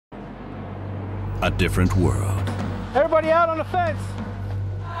A different world. Everybody out on the fence.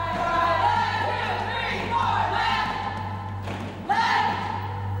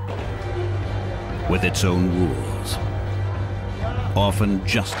 With its own rules. Often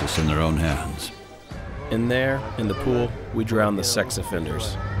justice in their own hands. In there, in the pool, we drown the sex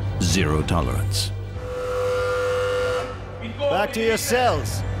offenders. Zero tolerance. Back to your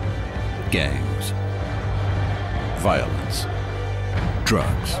cells. Gangs. Violence.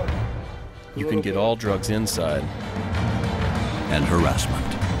 Drugs. You can get all drugs inside. And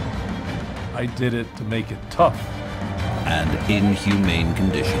harassment. I did it to make it tough. And inhumane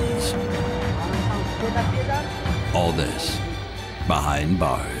conditions. All this behind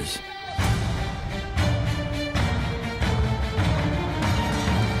bars.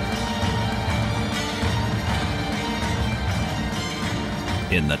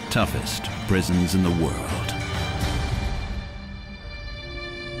 In the toughest prisons in the world.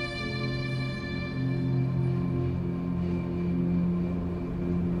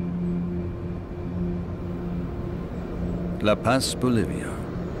 La Paz, Bolivia.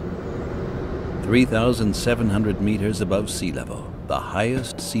 3,700 meters above sea level, the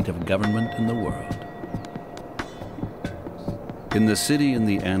highest seat of government in the world. In the city in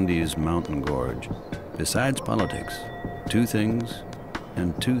the Andes mountain gorge, besides politics, two things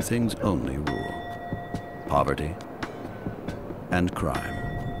and two things only rule: poverty and crime.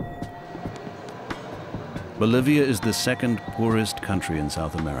 Bolivia is the second poorest country in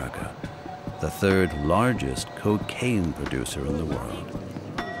South America, the third largest cocaine producer in the world.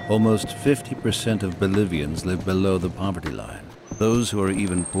 Almost 50% of Bolivians live below the poverty line. Those who are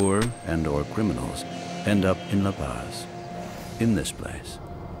even poor and/or criminals end up in La Paz, in this place.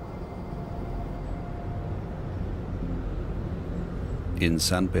 In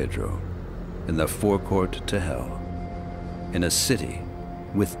San Pedro, in the forecourt to hell, in a city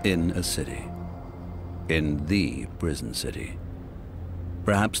within a city, in the prison city.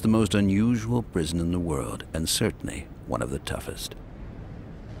 Perhaps the most unusual prison in the world, and certainly one of the toughest.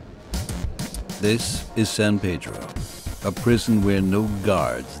 This is San Pedro, a prison where no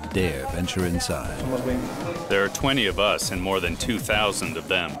guards dare venture inside. There are 20 of us and more than 2,000 of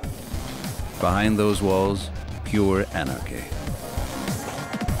them. Behind those walls, pure anarchy.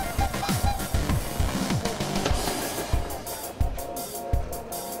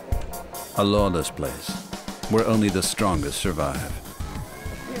 A lawless place, where only the strongest survive.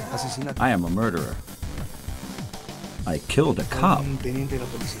 I am a murderer. I killed a cop.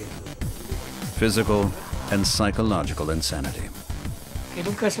 Physical and psychological insanity.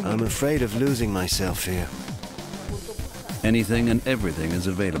 I'm afraid of losing myself here. Anything and everything is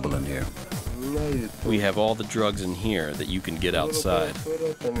available in here. We have all the drugs in here that you can get outside.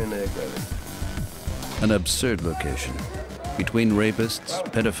 An absurd location. Between rapists,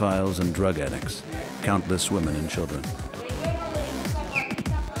 pedophiles, and drug addicts, countless women and children.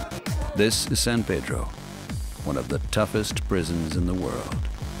 This is San Pedro, one of the toughest prisons in the world.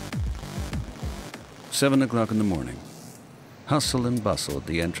 7 o'clock in the morning. Hustle and bustle at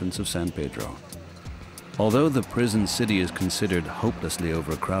the entrance of San Pedro. Although the prison city is considered hopelessly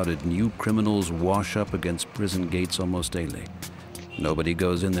overcrowded, new criminals wash up against prison gates almost daily. Nobody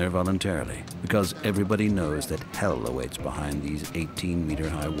goes in there voluntarily, because everybody knows that hell awaits behind these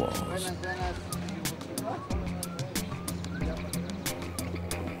 18-meter-high walls.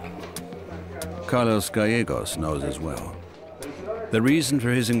 Carlos Gallegos knows as well. The reason for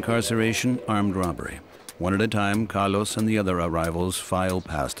his incarceration, armed robbery. One at a time, Carlos and the other arrivals file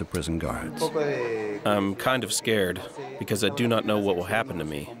past the prison guards. I'm kind of scared, because I do not know what will happen to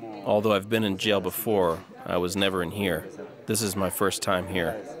me. Although I've been in jail before, I was never in here. This is my first time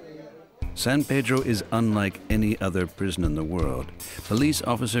here. San Pedro is unlike any other prison in the world. Police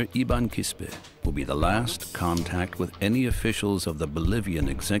officer Iban Quispe will be the last contact with any officials of the Bolivian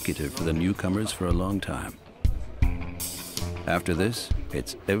executive for the newcomers for a long time. After this,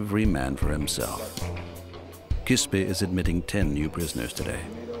 it's every man for himself. Quispe is admitting 10 new prisoners today.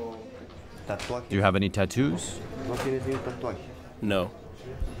 Do you have any tattoos? No.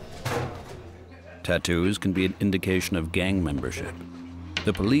 Tattoos can be an indication of gang membership.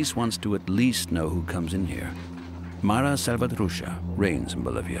 The police wants to at least know who comes in here. Mara Salvatrucha reigns in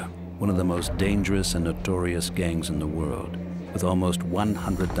Bolivia, one of the most dangerous and notorious gangs in the world, with almost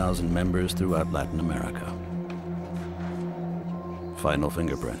 100,000 members throughout Latin America. Final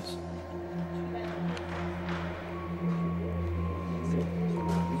fingerprints.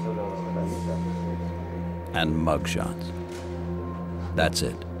 And mugshots. That's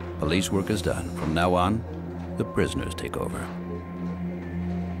it. Police work is done. From now on, the prisoners take over.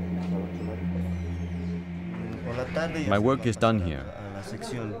 My work is done here.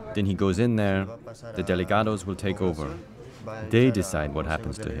 Then he goes in there, the delegados will take over. They decide what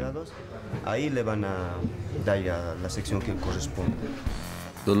happens to him.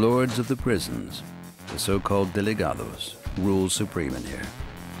 The lords of the prisons, the so-called delegados, rule supreme in here.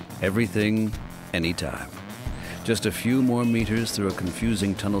 Everything, anytime. Just a few more meters through a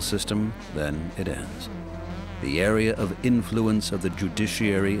confusing tunnel system, then it ends. The area of influence of the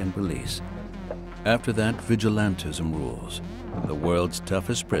judiciary and police. After that, vigilantism rules. The world's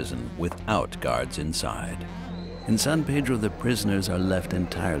toughest prison without guards inside. In San Pedro, the prisoners are left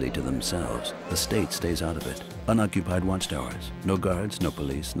entirely to themselves. The state stays out of it. Unoccupied watchtowers. No guards, no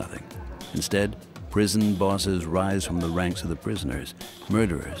police, nothing. Instead, prison bosses rise from the ranks of the prisoners.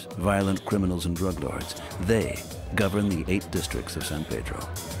 Murderers, violent criminals, and drug lords. They govern the 8 districts of San Pedro.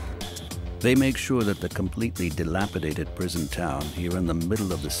 They make sure that the completely dilapidated prison town here in the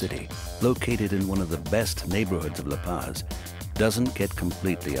middle of the city, located in one of the best neighborhoods of La Paz, doesn't get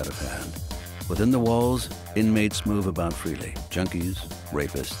completely out of hand. Within the walls, inmates move about freely. Junkies,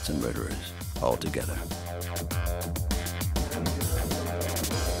 rapists, and murderers, all together.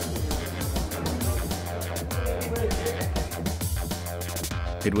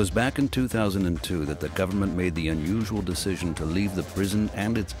 It was back in 2002 that the government made the unusual decision to leave the prison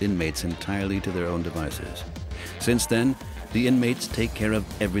and its inmates entirely to their own devices. Since then, the inmates take care of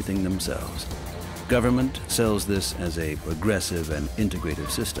everything themselves. Government sells this as a progressive and integrative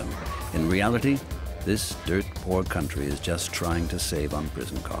system. In reality, this dirt-poor country is just trying to save on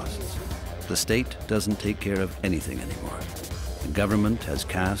prison costs. The state doesn't take care of anything anymore. The government has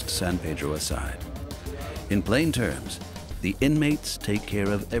cast San Pedro aside. In plain terms, the inmates take care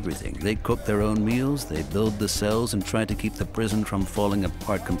of everything. They cook their own meals, they build the cells, and try to keep the prison from falling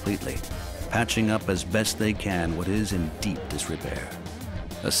apart completely, patching up as best they can what is in deep disrepair.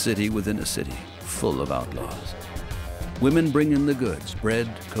 A city within a city, full of outlaws. Women bring in the goods, bread,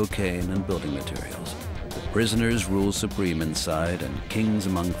 cocaine, and building materials. The prisoners rule supreme inside, and kings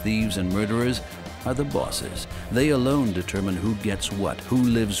among thieves and murderers are the bosses. They alone determine who gets what, who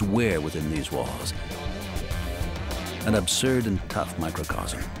lives where within these walls. An absurd and tough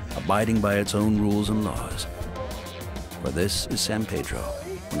microcosm, abiding by its own rules and laws. For this is San Pedro,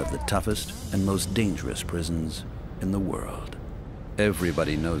 one of the toughest and most dangerous prisons in the world.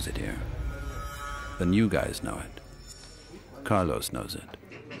 Everybody knows it here. The new guys know it. Carlos knows it.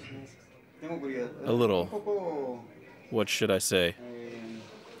 A little. What should I say?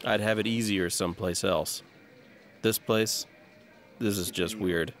 I'd have it easier someplace else. This place, this is just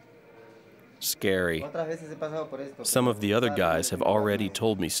weird. Scary. Some of the other guys have already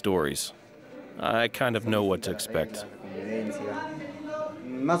told me stories. I kind of know what to expect.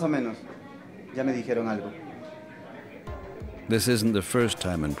 This isn't the first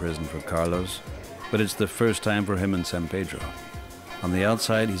time in prison for Carlos, but it's the first time for him in San Pedro. On the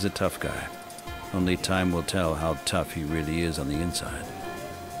outside, he's a tough guy. Only time will tell how tough he really is on the inside.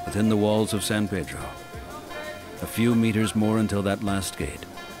 Within the walls of San Pedro, a few meters more until that last gate.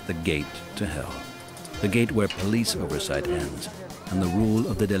 The gate to hell. The gate where police oversight ends and the rule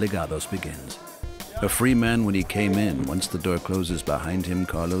of the delegados begins. A free man when he came in. Once the door closes behind him,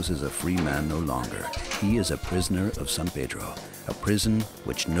 Carlos is a free man no longer. He is a prisoner of San Pedro, a prison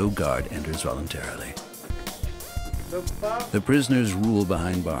which no guard enters voluntarily. The prisoners rule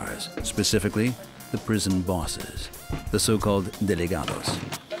behind bars, specifically the prison bosses, the so-called delegados.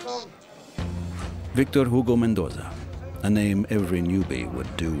 Victor Hugo Mendoza, a name every newbie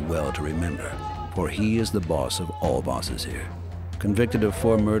would do well to remember, for he is the boss of all bosses here. Convicted of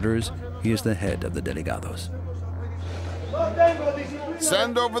 4 murders, he is the head of the delegados.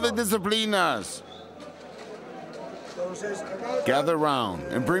 Send over the disciplinas. Gather round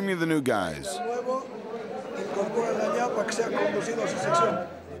and bring me the new guys.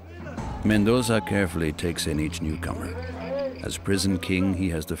 Mendoza carefully takes in each newcomer. As prison king, he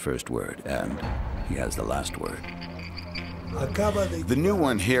has the first word, and he has the last word. The new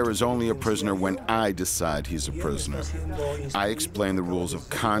one here is only a prisoner when I decide he's a prisoner. I explain the rules of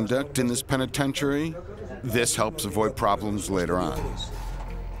conduct in this penitentiary. This helps avoid problems later on.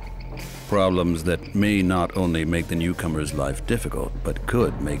 Problems that may not only make the newcomer's life difficult, but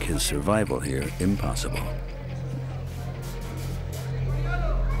could make his survival here impossible.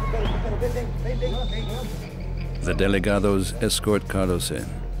 The delegados escort Carlos in,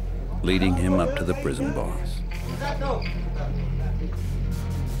 leading him up to the prison boss.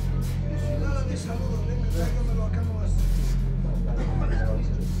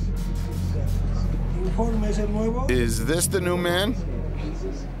 Is this the new man?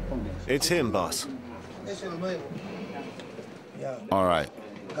 It's him, boss. All right.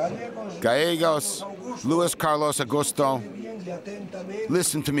 Gallegos, Luis Carlos Augusto,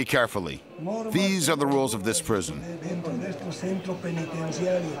 listen to me carefully. These are the rules of this prison.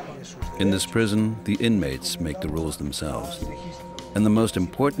 In this prison, the inmates make the rules themselves. And the most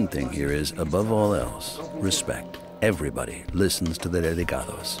important thing here is, above all else, respect. Everybody listens to the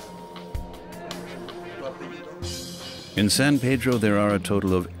delegados. In San Pedro, there are a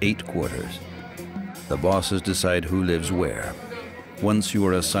total of 8 quarters. The bosses decide who lives where. Once you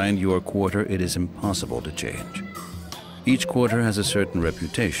are assigned your quarter, it is impossible to change. Each quarter has a certain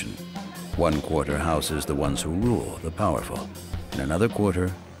reputation. One quarter houses the ones who rule, the powerful. In another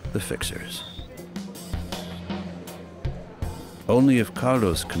quarter, the fixers. Only if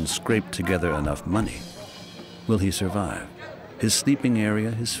Carlos can scrape together enough money will he survive. His sleeping area,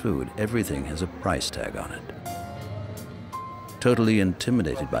 his food, everything has a price tag on it. Totally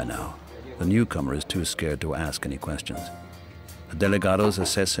intimidated by now, the newcomer is too scared to ask any questions. The delegados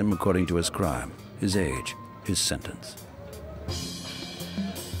assess him according to his crime, his age, his sentence.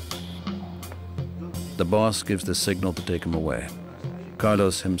 The boss gives the signal to take him away.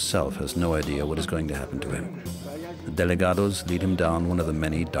 Carlos himself has no idea what is going to happen to him. The delegados lead him down one of the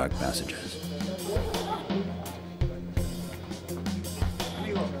many dark passages.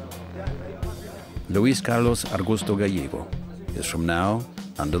 Luis Carlos Augusto Gallego is from now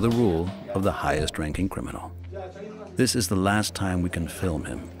under the rule of the highest-ranking criminal. This is the last time we can film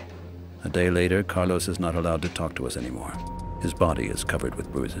him. A day later, Carlos is not allowed to talk to us anymore. His body is covered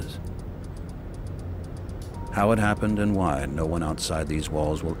with bruises. How it happened and why, no one outside these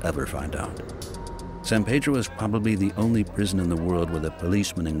walls will ever find out. San Pedro is probably the only prison in the world where the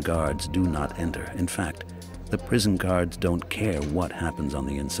policemen and guards do not enter. In fact, the prison guards don't care what happens on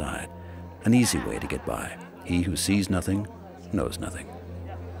the inside. An easy way to get by. He who sees nothing knows nothing.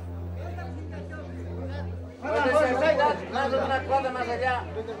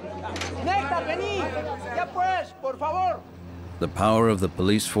 The power of the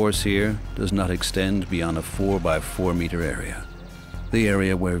police force here does not extend beyond a 4-by-4 meter area. The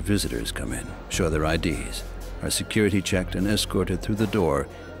area where visitors come in, show their IDs, are security checked and escorted through the door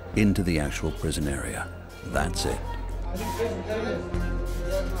into the actual prison area. That's it.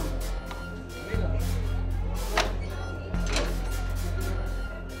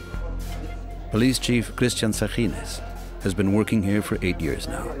 Police Chief Christian Sajines has been working here for 8 years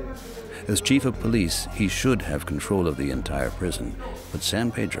now. As chief of police, he should have control of the entire prison, but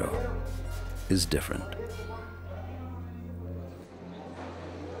San Pedro is different.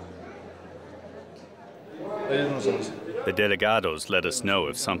 The delegados let us know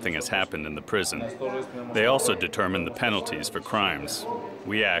if something has happened in the prison. They also determine the penalties for crimes.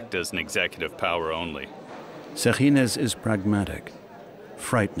 We act as an executive power only. Sajines is pragmatic,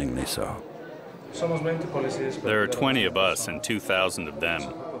 frighteningly so. There are 20 of us and 2,000 of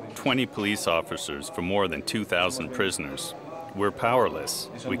them. 20 police officers for more than 2,000 prisoners. We're powerless.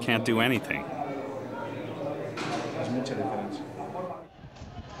 We can't do anything.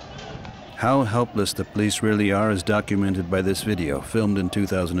 How helpless the police really are is documented by this video, filmed in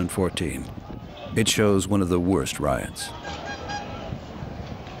 2014. It shows one of the worst riots.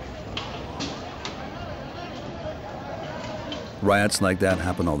 Riots like that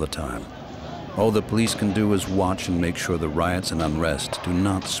happen all the time. All the police can do is watch and make sure the riots and unrest do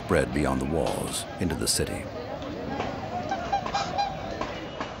not spread beyond the walls into the city.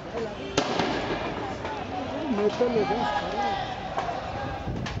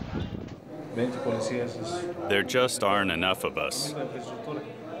 There just aren't enough of us.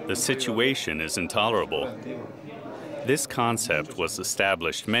 The situation is intolerable. This concept was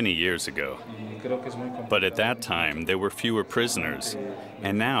established many years ago. But at that time, there were fewer prisoners,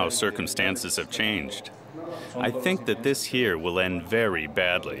 and now circumstances have changed. I think that this here will end very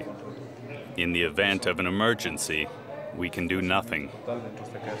badly. In the event of an emergency, we can do nothing.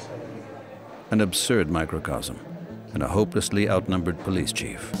 An absurd microcosm, and a hopelessly outnumbered police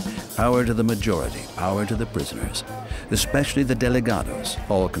chief. Power to the majority, power to the prisoners, especially the delegados,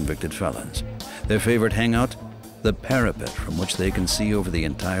 all convicted felons. Their favorite hangout? The parapet from which they can see over the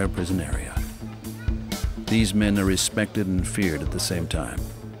entire prison area. These men are respected and feared at the same time,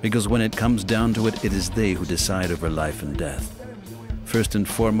 because when it comes down to it, it is they who decide over life and death. First and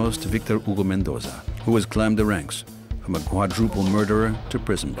foremost, Victor Hugo Mendoza, who has climbed the ranks, from a quadruple murderer to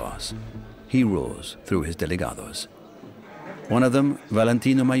prison boss. He rules through his delegados. One of them,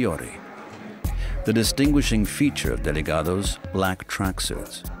 Valentino Maiori. The distinguishing feature of delegados, black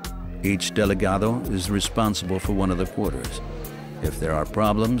tracksuits. Each delegado is responsible for one of the quarters. If there are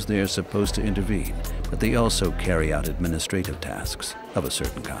problems, they are supposed to intervene, but they also carry out administrative tasks of a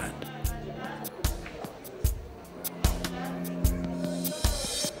certain kind.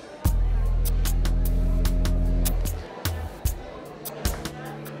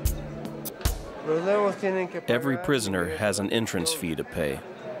 Every prisoner has an entrance fee to pay.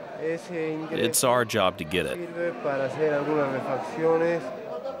 It's our job to get it.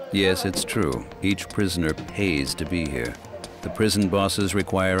 Yes, it's true. Each prisoner pays to be here. The prison bosses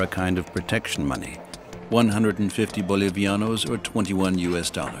require a kind of protection money, 150 Bolivianos or 21 US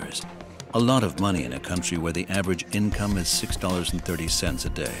dollars. A lot of money in a country where the average income is $6.30 a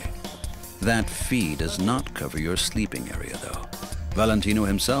day. That fee does not cover your sleeping area, though. Valentino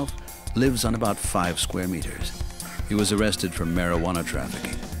himself lives on about 5 square meters. He was arrested for marijuana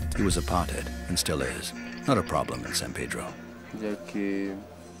trafficking. He was a pothead and still is. Not a problem in San Pedro.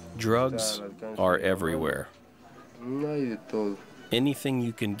 Drugs are everywhere. Anything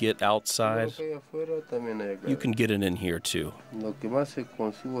you can get outside, you can get it in here too.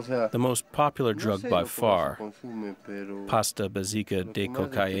 The most popular drug by far, pasta básica de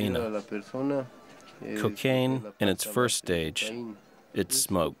cocaína. Cocaine in its first stage, it's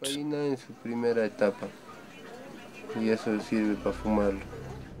smoked.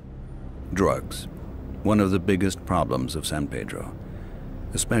 Drugs, one of the biggest problems of San Pedro.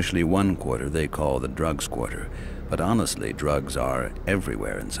 Especially one quarter they call the drugs quarter, but honestly, drugs are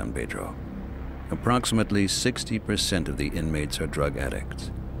everywhere in San Pedro. Approximately 60% of the inmates are drug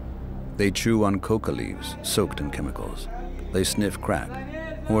addicts. They chew on coca leaves soaked in chemicals. They sniff crack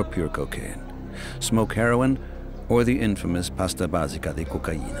or pure cocaine, smoke heroin or the infamous pasta básica de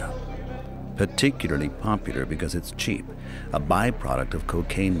cocaína. Particularly popular because it's cheap, a byproduct of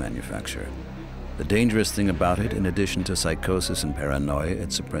cocaine manufacture. The dangerous thing about it, in addition to psychosis and paranoia,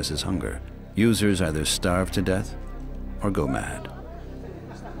 it suppresses hunger. Users either starve to death or go mad.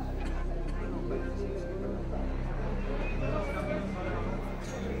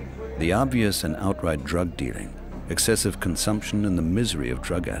 The obvious and outright drug dealing, excessive consumption, and the misery of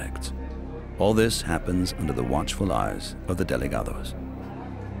drug addicts. All this happens under the watchful eyes of the delegados.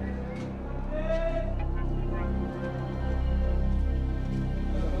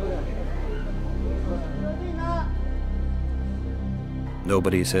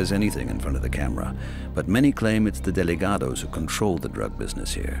 Nobody says anything in front of the camera, but many claim it's the delegados who control the drug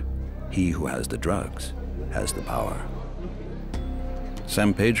business here. He who has the drugs has the power.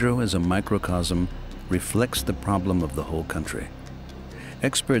 San Pedro, as a microcosm, reflects the problem of the whole country.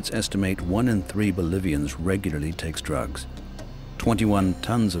 Experts estimate 1 in 3 Bolivians regularly takes drugs. 21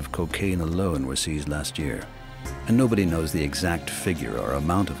 tons of cocaine alone were seized last year, and nobody knows the exact figure or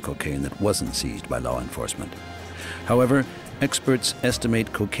amount of cocaine that wasn't seized by law enforcement. However, experts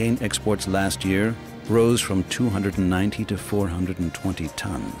estimate cocaine exports last year rose from 290 to 420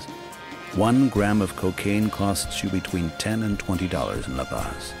 tons. 1 gram of cocaine costs you between $10 and $20 in La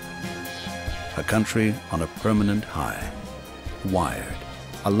Paz. A country on a permanent high, wired,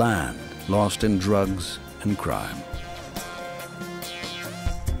 a land lost in drugs and crime.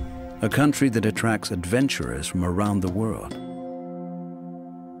 A country that attracts adventurers from around the world.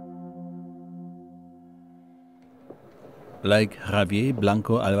 Like Javier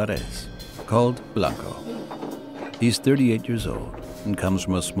Blanco Alvarez, called Blanco. He's 38 years old and comes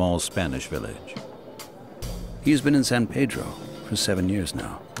from a small Spanish village. He's been in San Pedro for 7 years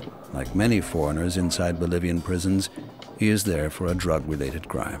now. Like many foreigners inside Bolivian prisons, he is there for a drug-related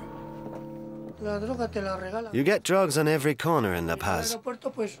crime. You get drugs on every corner in La Paz.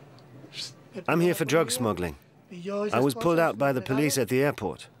 I'm here for drug smuggling. I was pulled out by the police at the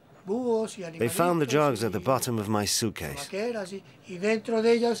airport. They found the drugs at the bottom of my suitcase.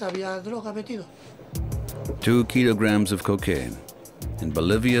 2 kilograms of cocaine. In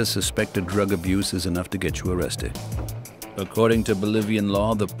Bolivia, suspected drug abuse is enough to get you arrested. According to Bolivian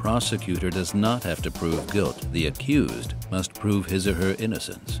law, the prosecutor does not have to prove guilt. The accused must prove his or her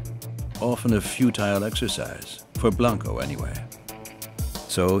innocence. Often a futile exercise, for Blanco anyway.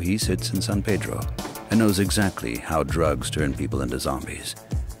 So he sits in San Pedro and knows exactly how drugs turn people into zombies.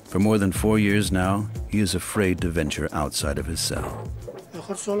 For more than 4 years now, he is afraid to venture outside of his cell.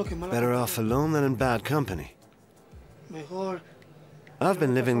 Better off alone than in bad company. I've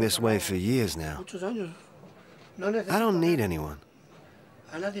been living this way for years now. I don't need anyone.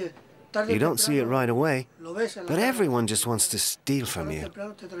 You don't see it right away, but everyone just wants to steal from you.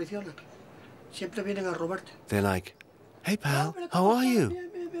 They're like, "Hey pal, how are you?"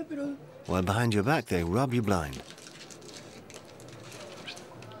 While behind your back they rob you blind.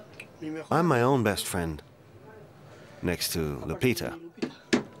 I'm my own best friend, next to Lupita.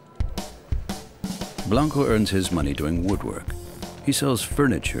 Blanco earns his money doing woodwork. He sells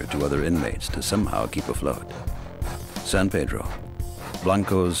furniture to other inmates to somehow keep afloat. San Pedro,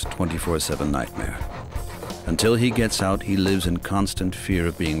 Blanco's 24/7 nightmare. Until he gets out, he lives in constant fear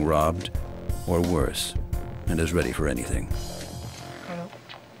of being robbed, or worse, and is ready for anything.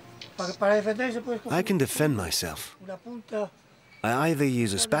 I can defend myself. I either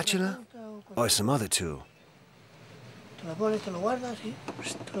use a spatula or some other tool.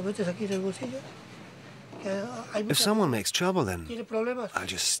 If someone makes trouble, then I'll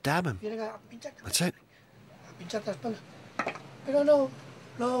just stab him. That's it.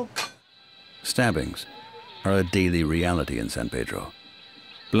 Stabbings are a daily reality in San Pedro.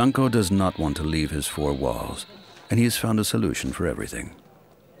 Blanco does not want to leave his four walls, and he has found a solution for everything.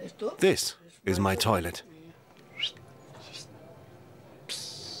 This is my toilet.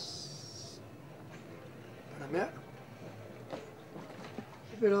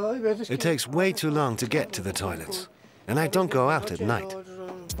 It takes way too long to get to the toilets, and I don't go out at night.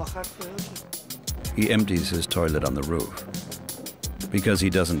 He empties his toilet on the roof because he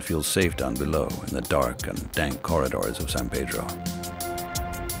doesn't feel safe down below in the dark and dank corridors of San Pedro.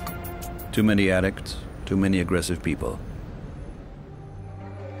 Too many addicts, too many aggressive people.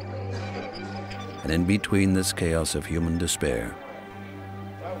 And in between this chaos of human despair,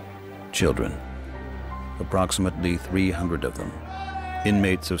 children, approximately 300 of them.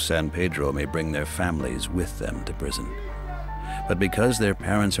 Inmates of San Pedro may bring their families with them to prison. But because their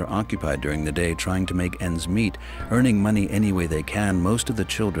parents are occupied during the day trying to make ends meet, earning money any way they can, most of the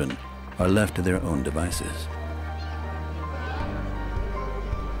children are left to their own devices.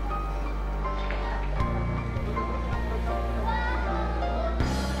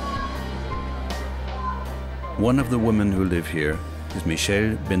 One of the women who live here is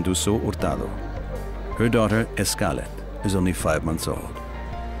Michelle Benduso Hurtado. Her daughter, Escalet, is only 5 months old,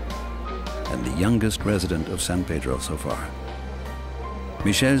 and the youngest resident of San Pedro so far.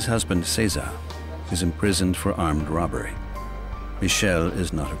 Michelle's husband, Cesar, is imprisoned for armed robbery. Michelle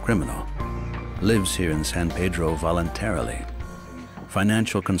is not a criminal, lives here in San Pedro voluntarily.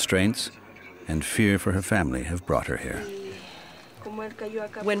 Financial constraints and fear for her family have brought her here.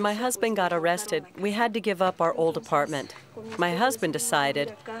 When my husband got arrested, we had to give up our old apartment. My husband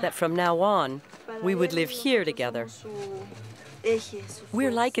decided that from now on, we would live here together.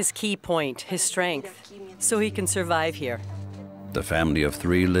 We're like his key point, his strength, so he can survive here. The family of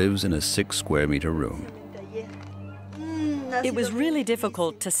 3 lives in a 6-square-meter room. It was really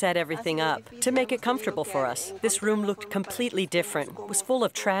difficult to set everything up, to make it comfortable for us. This room looked completely different. It was full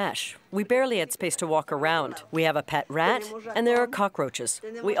of trash. We barely had space to walk around. We have a pet rat, and there are cockroaches.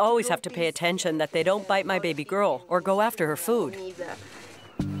 We always have to pay attention that they don't bite my baby girl or go after her food.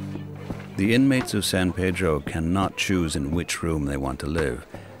 The inmates of San Pedro cannot choose in which room they want to live.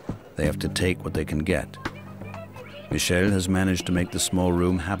 They have to take what they can get. Michelle has managed to make the small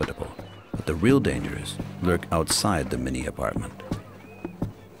room habitable, but the real dangers lurk outside the mini apartment.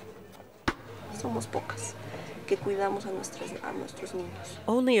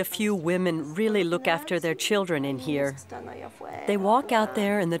 Only a few women really look after their children in here. They walk out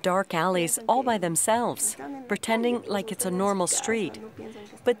there in the dark alleys all by themselves, pretending like it's a normal street.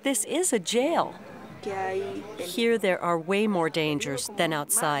 But this is a jail. Here there are way more dangers than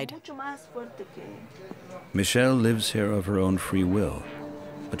outside. Michelle lives here of her own free will,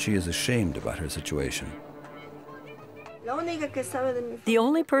 but she is ashamed about her situation. The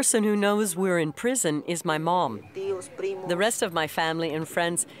only person who knows we're in prison is my mom. The rest of my family and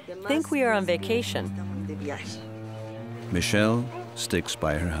friends think we are on vacation. Michelle sticks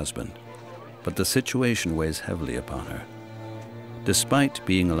by her husband, but the situation weighs heavily upon her. Despite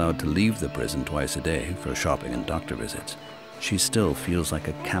being allowed to leave the prison twice a day for shopping and doctor visits, she still feels like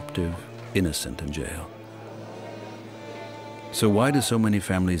a captive, innocent in jail. So why do so many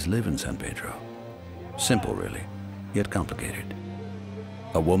families live in San Pedro? Simple, really, yet complicated.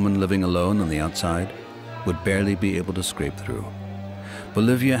 A woman living alone on the outside would barely be able to scrape through.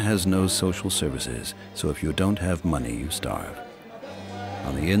 Bolivia has no social services, so if you don't have money, you starve.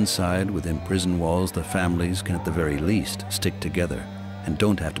 On the inside, within prison walls, the families can at the very least stick together and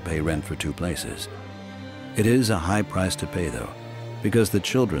don't have to pay rent for 2 places. It is a high price to pay, though, because the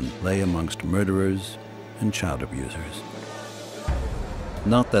children lay amongst murderers and child abusers.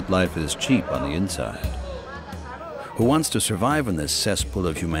 Not that life is cheap on the inside. Who wants to survive in this cesspool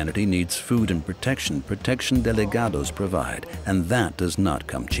of humanity needs food and protection. Protection delegados provide, and that does not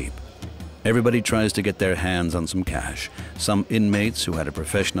come cheap. Everybody tries to get their hands on some cash. Some inmates who had a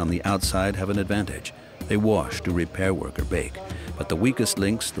profession on the outside have an advantage. They wash, do repair work, or bake. But the weakest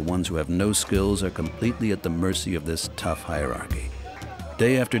links, the ones who have no skills, are completely at the mercy of this tough hierarchy.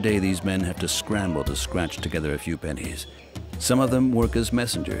 Day after day, these men have to scramble to scratch together a few pennies. Some of them work as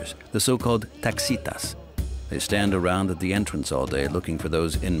messengers, the so-called taxitas. They stand around at the entrance all day looking for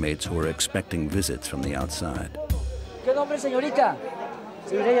those inmates who are expecting visits from the outside. ¿Qué nombre, señorita?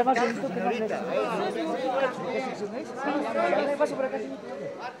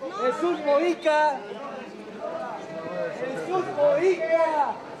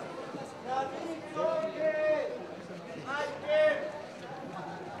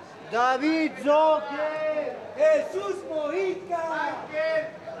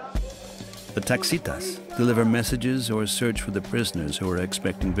 The taxitas deliver messages or search for the prisoners who are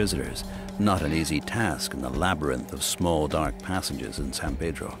expecting visitors. Not an easy task in the labyrinth of small, dark passages in San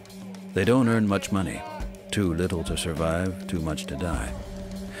Pedro. They don't earn much money. Too little to survive, too much to die.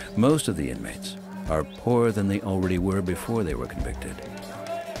 Most of the inmates are poorer than they already were before they were convicted.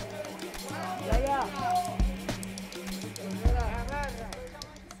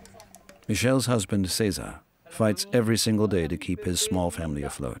 Michelle's husband, Cesar, fights every single day to keep his small family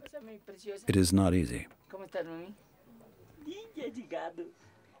afloat. It is not easy.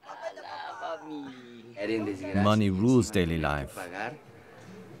 Money rules daily life.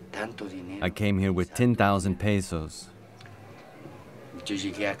 I came here with 10,000 pesos.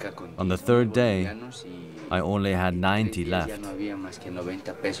 On the third day, I only had 90 left.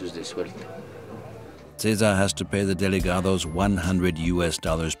 Cesar has to pay the delegados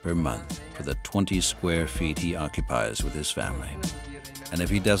 $100 per month for the 20 square feet he occupies with his family. And if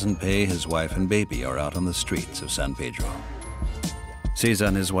he doesn't pay, his wife and baby are out on the streets of San Pedro. Cesar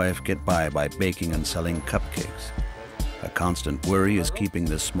and his wife get by baking and selling cupcakes. A constant worry is keeping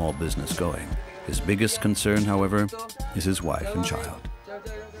this small business going. His biggest concern, however, is his wife and child.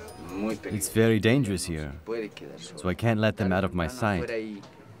 It's very dangerous here, so I can't let them out of my sight.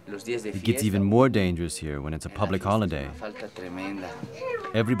 It gets even more dangerous here when it's a public holiday.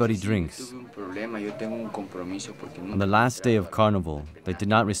 Everybody drinks. On the last day of Carnival, they did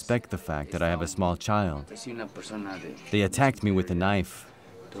not respect the fact that I have a small child. They attacked me with a knife.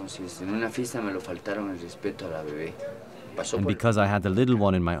 And because I had the little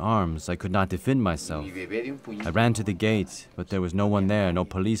one in my arms, I could not defend myself. I ran to the gate, but there was no one there, no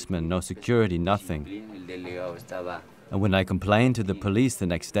policeman, no security, nothing. And when I complained to the police the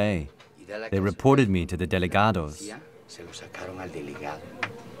next day, they reported me to the delegados.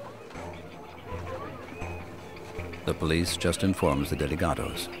 The police just informs the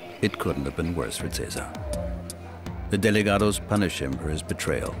delegados. It couldn't have been worse for Cesar. The delegados punish him for his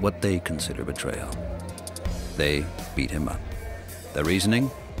betrayal, what they consider betrayal. They beat him up. The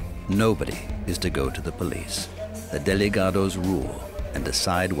reasoning? Nobody is to go to the police. The delegados rule and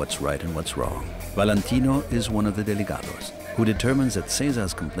decide what's right and what's wrong. Valentino is one of the delegados who determines that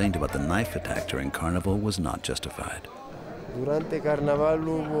Cesar's complaint about the knife attack during Carnival was not justified.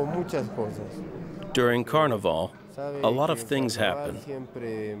 During Carnival, a lot of things happen.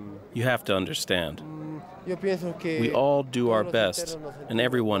 You have to understand. We all do our best, and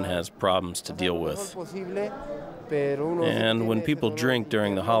everyone has problems to deal with. And when people drink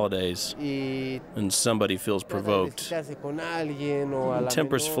during the holidays, and somebody feels provoked,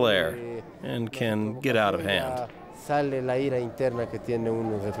 tempers flare and can get out of hand.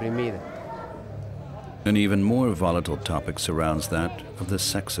 An even more volatile topic surrounds that of the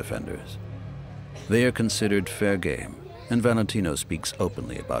sex offenders. They are considered fair game, and Valentino speaks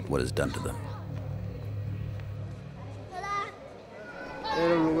openly about what is done to them.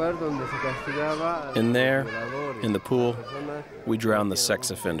 In there, in the pool, we drown the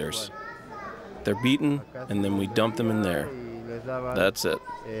sex offenders. They're beaten, and then we dump them in there. That's it.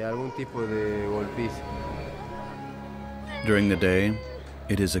 During the day,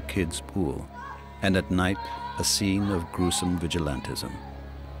 it is a kid's pool, and at night, a scene of gruesome vigilantism.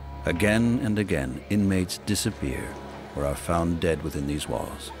 Again and again, inmates disappear or are found dead within these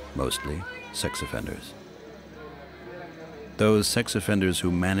walls, mostly sex offenders. Those sex offenders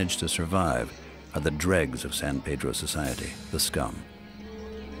who manage to survive are the dregs of San Pedro society, the scum.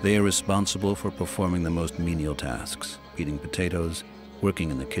 They are responsible for performing the most menial tasks, eating potatoes,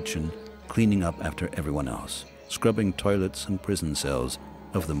 working in the kitchen, cleaning up after everyone else, scrubbing toilets and prison cells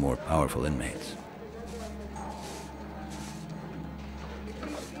of the more powerful inmates.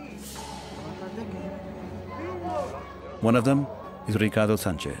 One of them is Ricardo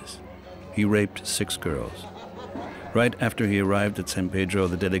Sanchez. He raped 6 girls. Right after he arrived at San Pedro,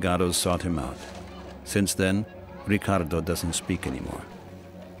 the delegados sought him out. Since then, Ricardo doesn't speak anymore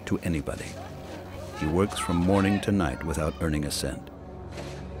to anybody. He works from morning to night without earning a cent.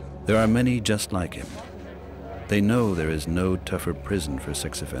 There are many just like him. They know there is no tougher prison for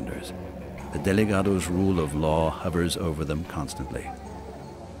sex offenders. The delegados' rule of law hovers over them constantly.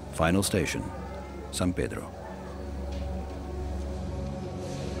 Final station, San Pedro.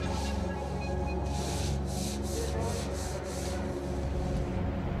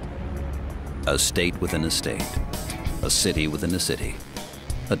 A state within a state, a city within a city,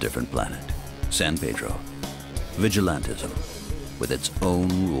 A different planet, San Pedro. Vigilantism, with its own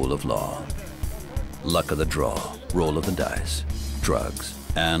rule of law. Luck of the draw, roll of the dice, drugs,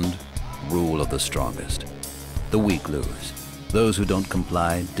 and rule of the strongest. The weak lose. Those who don't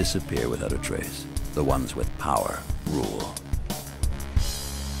comply disappear without a trace. The ones with power rule.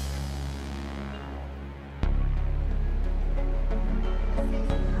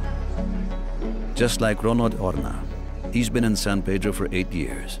 Just like Ronald Orna, he's been in San Pedro for 8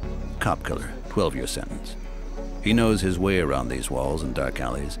 years. Cop killer, 12-year sentence. He knows his way around these walls and dark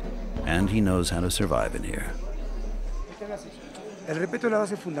alleys, and he knows how to survive in here.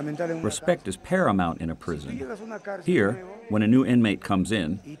 Respect is paramount in a prison. Here, when a new inmate comes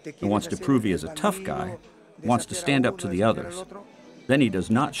in and wants to prove he is a tough guy, wants to stand up to the others, then he does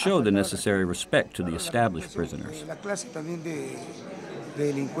not show the necessary respect to the established prisoners.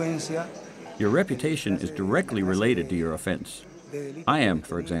 Your reputation is directly related to your offense. I am,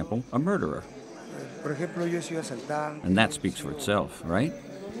 for example, a murderer. And that speaks for itself, right?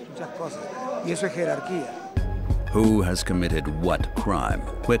 Who has committed what crime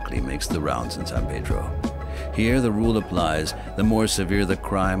quickly makes the rounds in San Pedro. Here the rule applies, the more severe the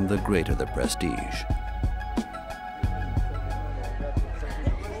crime, the greater the prestige.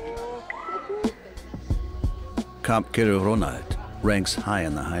 Cop killer Ronald ranks high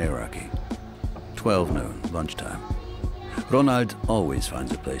in the hierarchy. 12 noon, lunchtime. Ronald always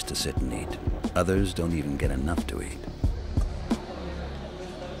finds a place to sit and eat. Others don't even get enough to eat.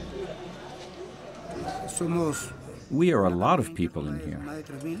 We are a lot of people in here,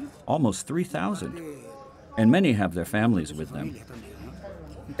 almost 3,000, and many have their families with them.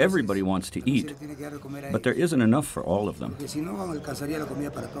 Everybody wants to eat, but there isn't enough for all of them.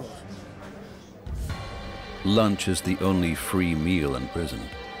 Lunch is the only free meal in prison,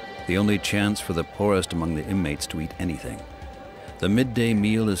 the only chance for the poorest among the inmates to eat anything. The midday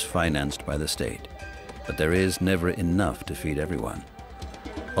meal is financed by the state, but there is never enough to feed everyone.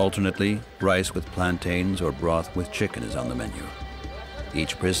 Alternately, rice with plantains or broth with chicken is on the menu.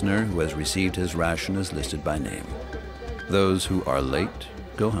 Each prisoner who has received his ration is listed by name. Those who are late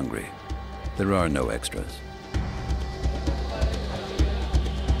go hungry. There are no extras.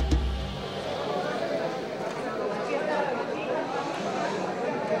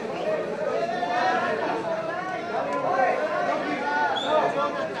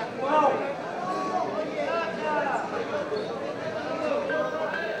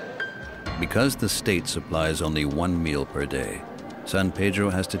 Because the state supplies only one meal per day, San Pedro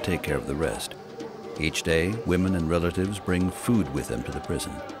has to take care of the rest. Each day, women and relatives bring food with them to the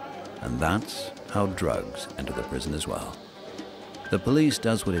prison. And that's how drugs enter the prison as well. The police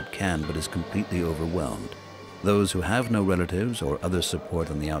does what it can, but is completely overwhelmed. Those who have no relatives or other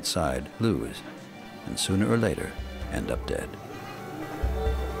support on the outside lose, and sooner or later end up dead.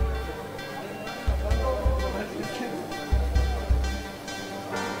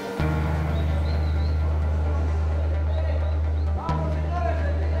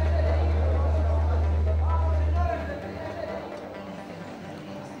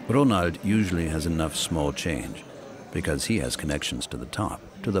 Ronald usually has enough small change because he has connections to the top,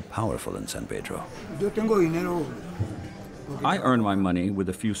 to the powerful in San Pedro. I earn my money with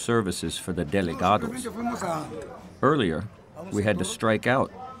a few services for the delegados. Earlier, we had to strike out,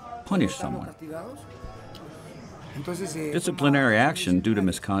 punish someone. Disciplinary action due to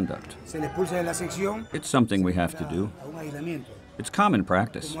misconduct. It's something we have to do. It's common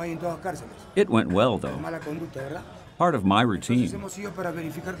practice. It went well, though. Part of my routine.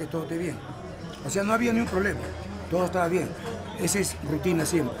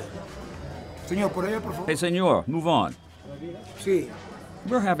 Hey, senor, move on.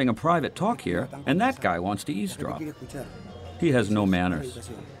 We're having a private talk here, and that guy wants to eavesdrop. He has no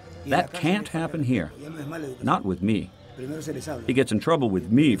manners. That can't happen here. Not with me. He gets in trouble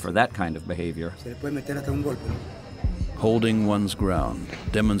with me for that kind of behavior. Holding one's ground,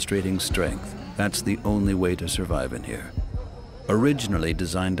 demonstrating strength, that's the only way to survive in here. Originally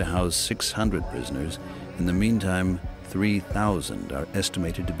designed to house 600 prisoners, in the meantime, 3,000 are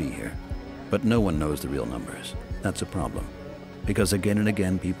estimated to be here. But no one knows the real numbers. That's a problem, because again and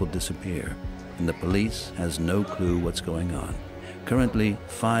again people disappear, and the police has no clue what's going on. Currently,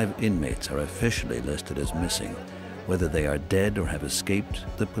 5 inmates are officially listed as missing. Whether they are dead or have escaped,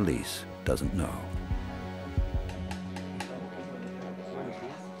 the police doesn't know.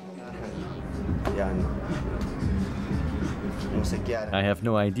 I have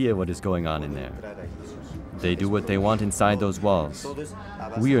no idea what is going on in there. They do what they want inside those walls.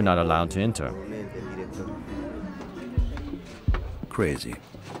 We are not allowed to enter. Crazy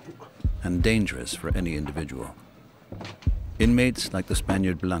and dangerous for any individual. Inmates like the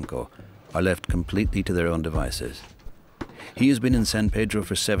Spaniard Blanco are left completely to their own devices. He has been in San Pedro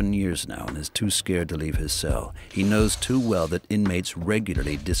for 7 years now and is too scared to leave his cell. He knows too well that inmates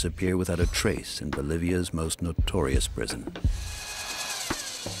regularly disappear without a trace in Bolivia's most notorious prison.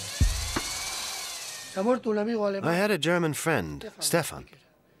 I had a German friend, Stefan.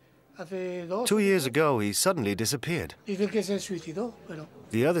 2 years ago, he suddenly disappeared.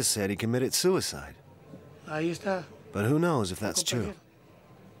 The others said he committed suicide. But who knows if that's true?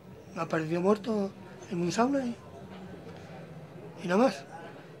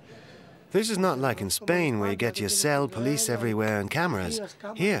 This is not like in Spain, where you get your cell, police everywhere, and cameras.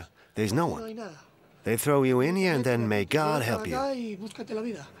 Here, there's no one. They throw you in here and then may God help you.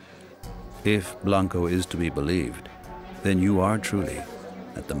 If Blanco is to be believed, then you are truly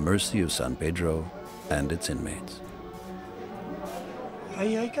at the mercy of San Pedro and its inmates.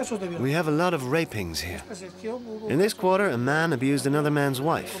 We have a lot of rapings here. In this quarter, a man abused another man's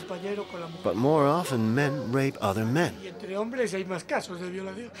wife. But more often, men rape other men.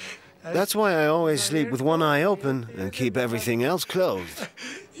 That's why I always sleep with one eye open and keep everything else closed.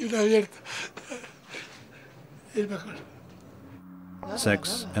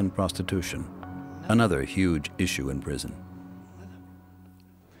 Sex and prostitution, another huge issue in prison.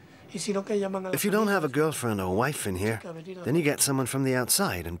 If you don't have a girlfriend or wife in here, then you get someone from the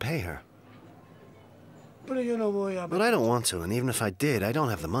outside and pay her. But I don't want to, and even if I did, I don't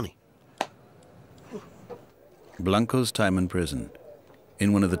have the money. Blanco's time in prison,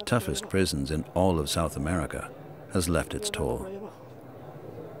 in one of the toughest prisons in all of South America, has left its toll.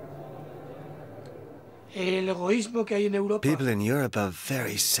 People in Europe are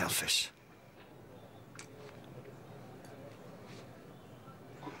very selfish.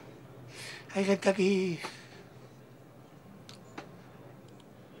 You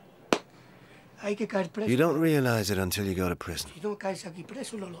don't realize it until you go to prison.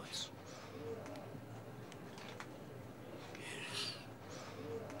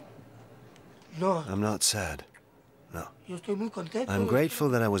 I'm not sad. No. I'm grateful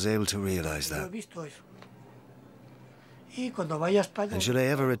that I was able to realize that. And should I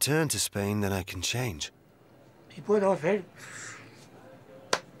ever return to Spain, then I can change.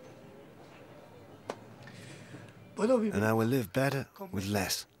 And I will live better with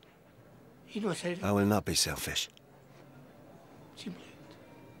less. I will not be selfish.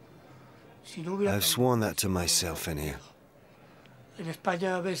 I've sworn that to myself in here.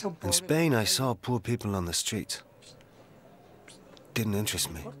 In Spain, I saw poor people on the streets. Didn't interest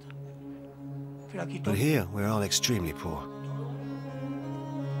me. But here, we're all extremely poor.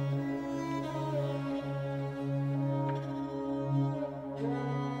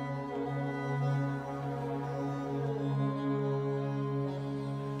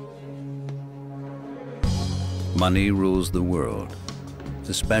 Money rules the world,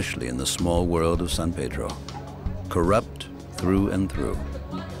 especially in the small world of San Pedro. Corrupt through and through.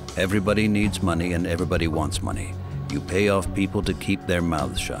 Everybody needs money and everybody wants money. You pay off people to keep their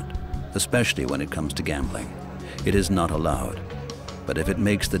mouths shut, especially when it comes to gambling. It is not allowed. But if it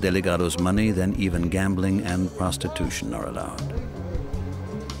makes the delegados money, then even gambling and prostitution are allowed.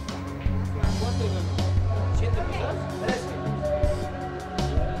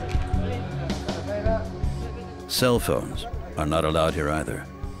 Cell phones are not allowed here either,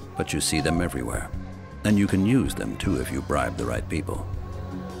 but you see them everywhere. And you can use them too if you bribe the right people.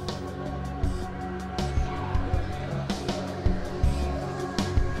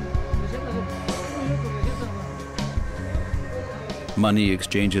 Money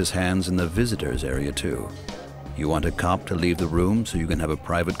exchanges hands in the visitors area too. You want a cop to leave the room so you can have a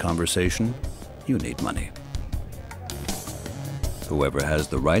private conversation? You need money. Whoever has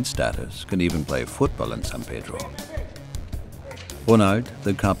the right status can even play football in San Pedro. Ronald,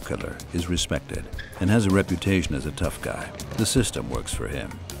 the cop killer, is respected and has a reputation as a tough guy. The system works for him.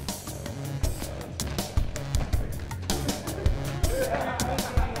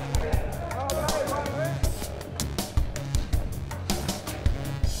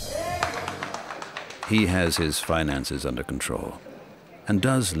 He has his finances under control and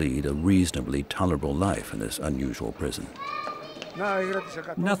does lead a reasonably tolerable life in this unusual prison.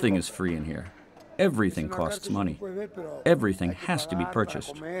 Nothing is free in here. Everything costs money. Everything has to be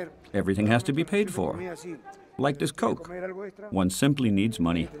purchased. Everything has to be paid for. Like this Coke. One simply needs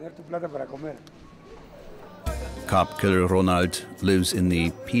money. Cop killer Ronald lives in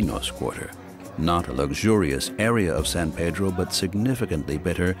the Pinos quarter, not a luxurious area of San Pedro, but significantly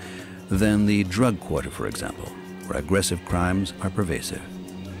better than the drug quarter, for example, where aggressive crimes are pervasive.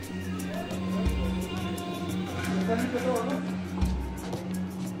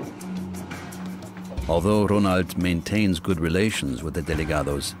 Although Ronald maintains good relations with the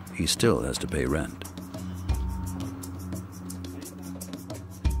delegados, he still has to pay rent.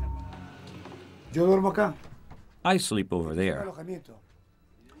 I sleep over there.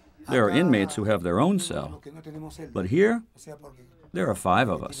 There are inmates who have their own cell, but here, there are 5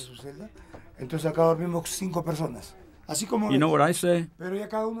 of us. You know what I say?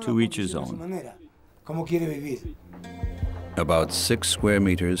 To each his own. About 6 square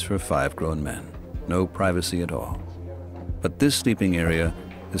meters for 5 grown men. No privacy at all. But this sleeping area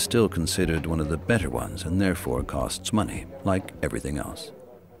is still considered one of the better ones and therefore costs money, like everything else.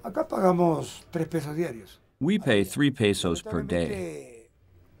 We pay 3 pesos per day.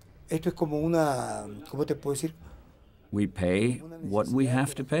 We pay what we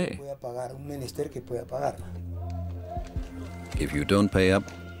have to pay. If you don't pay up,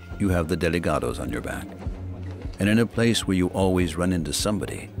 you have the delegados on your back. And in a place where you always run into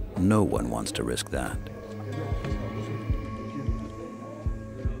somebody, no one wants to risk that.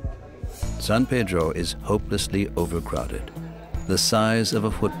 San Pedro is hopelessly overcrowded, the size of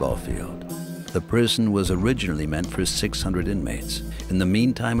a football field. The prison was originally meant for 600 inmates. In the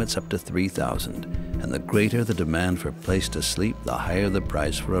meantime, it's up to 3,000. And the greater the demand for a place to sleep, the higher the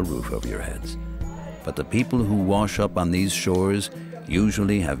price for a roof over your heads. But the people who wash up on these shores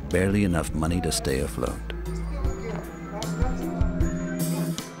usually have barely enough money to stay afloat.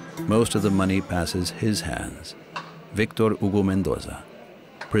 Most of the money passes his hands. Victor Hugo Mendoza,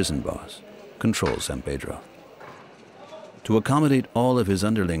 prison boss, controls San Pedro. To accommodate all of his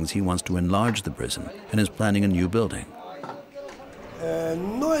underlings, he wants to enlarge the prison and is planning a new building. I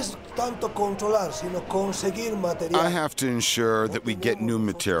have to ensure that we get new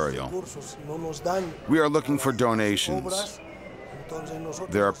material. We are looking for donations.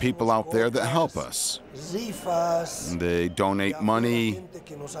 There are people out there that help us. They donate money,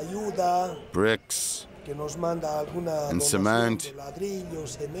 bricks, and cement,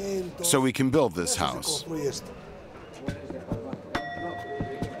 so we can build this house.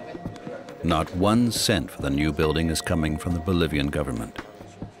 Not 1 cent for the new building is coming from the Bolivian government.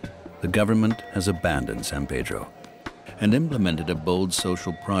 The government has abandoned San Pedro and implemented a bold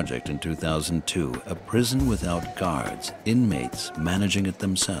social project in 2002, a prison without guards, inmates managing it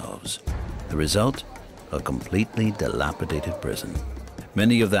themselves. The result? A completely dilapidated prison.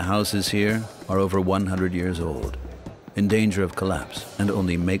 Many of the houses here are over 100 years old, in danger of collapse, and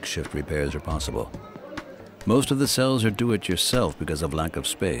only makeshift repairs are possible. Most of the cells are do-it-yourself because of lack of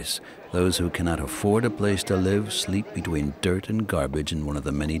space. Those who cannot afford a place to live sleep between dirt and garbage in one of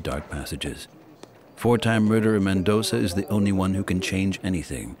the many dark passages. 4-time murderer Mendoza is the only one who can change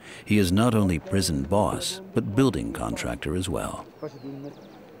anything. He is not only prison boss, but building contractor as well.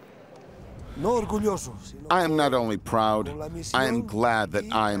 I am not only proud, I am glad that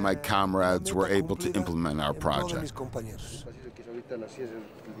I and my comrades were able to implement our project.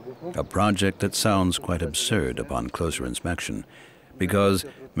 A project that sounds quite absurd upon closer inspection, because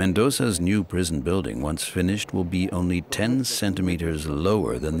Mendoza's new prison building, once finished, will be only 10 centimeters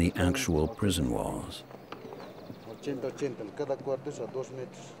lower than the actual prison walls.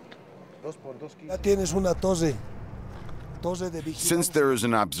 Since there is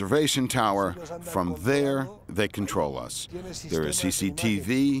an observation tower, from there they control us. There is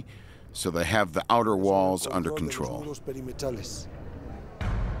CCTV, so they have the outer walls under control.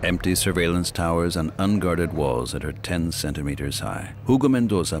 Empty surveillance towers and unguarded walls that are 10 centimeters high. Hugo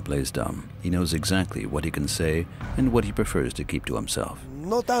Mendoza plays dumb. He knows exactly what he can say and what he prefers to keep to himself.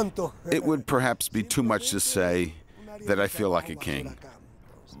 It would perhaps be too much to say that I feel like a king.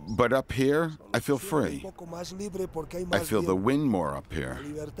 But up here, I feel free. I feel the wind more up here.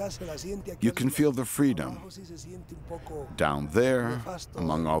 You can feel the freedom. Down there,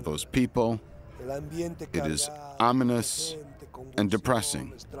 among all those people, it is ominous and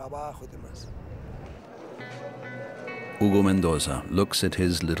depressing. Hugo Mendoza looks at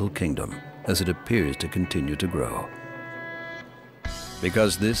his little kingdom as it appears to continue to grow.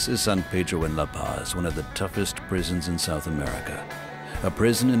 Because this is San Pedro in La Paz, one of the toughest prisons in South America. A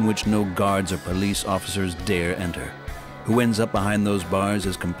prison in which no guards or police officers dare enter. Who ends up behind those bars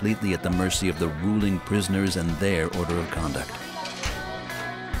is completely at the mercy of the ruling prisoners and their order of conduct.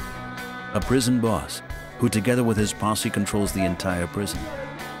 A prison boss who together with his posse controls the entire prison.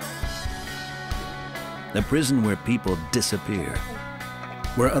 A prison where people disappear,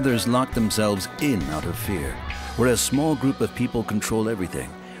 where others lock themselves in out of fear, where a small group of people control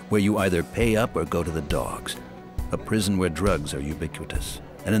everything, where you either pay up or go to the dogs. A prison where drugs are ubiquitous.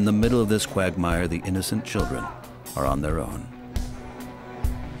 And in the middle of this quagmire, the innocent children are on their own.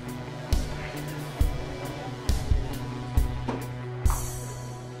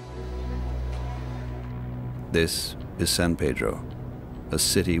 This is San Pedro, a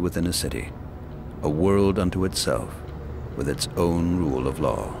city within a city, a world unto itself, with its own rule of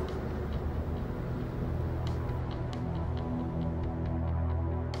law.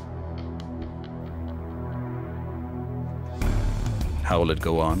 How will it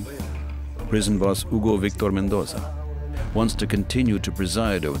go on? Prison boss Hugo Victor Mendoza wants to continue to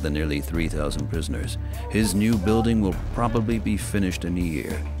preside over the nearly 3,000 prisoners. His new building will probably be finished in a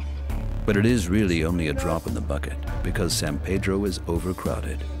year. But it is really only a drop in the bucket because San Pedro is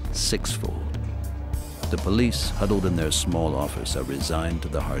overcrowded, sixfold. The police, huddled in their small office, are resigned to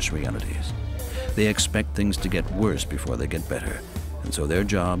the harsh realities. They expect things to get worse before they get better, and so their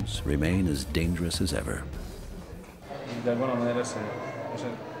jobs remain as dangerous as ever.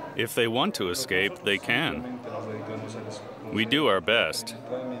 If they want to escape, they can. We do our best,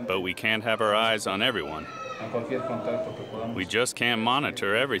 but we can't have our eyes on everyone. We just can't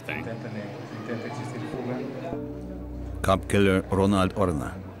monitor everything. Cop killer Ronald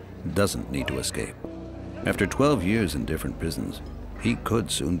Orna doesn't need to escape. After 12 years in different prisons, he could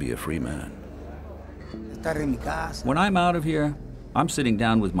soon be a free man. When I'm out of here, I'm sitting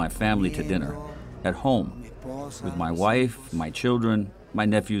down with my family to dinner, at home, with my wife, my children, my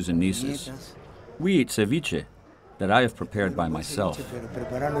nephews and nieces. We eat ceviche that I have prepared by myself.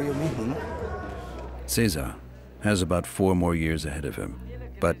 Cesar has about 4 more years ahead of him,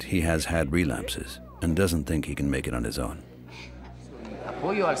 but he has had relapses and doesn't think he can make it on his own.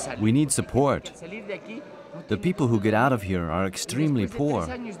 We need support. The people who get out of here are extremely poor.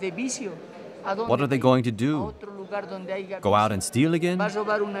 What are they going to do? Go out and steal again?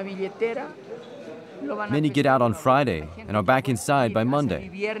 Many get out on Friday and are back inside by Monday.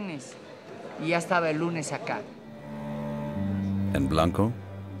 And Blanco,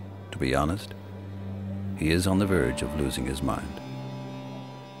 to be honest, he is on the verge of losing his mind.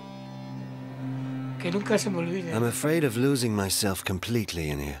 I'm afraid of losing myself completely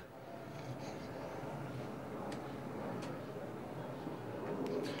in here.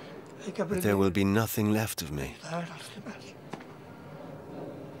 But there will be nothing left of me.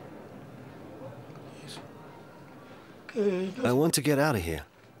 I want to get out of here,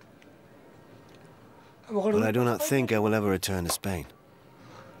 but I do not think I will ever return to Spain.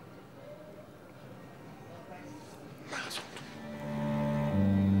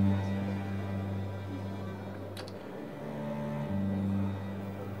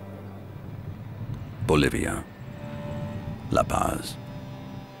 Bolivia, La Paz,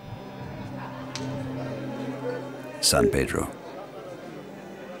 San Pedro,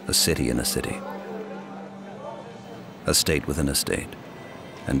 a city in a city. A state within a state,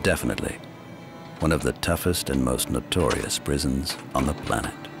 and definitely one of the toughest and most notorious prisons on the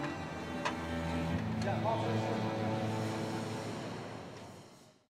planet.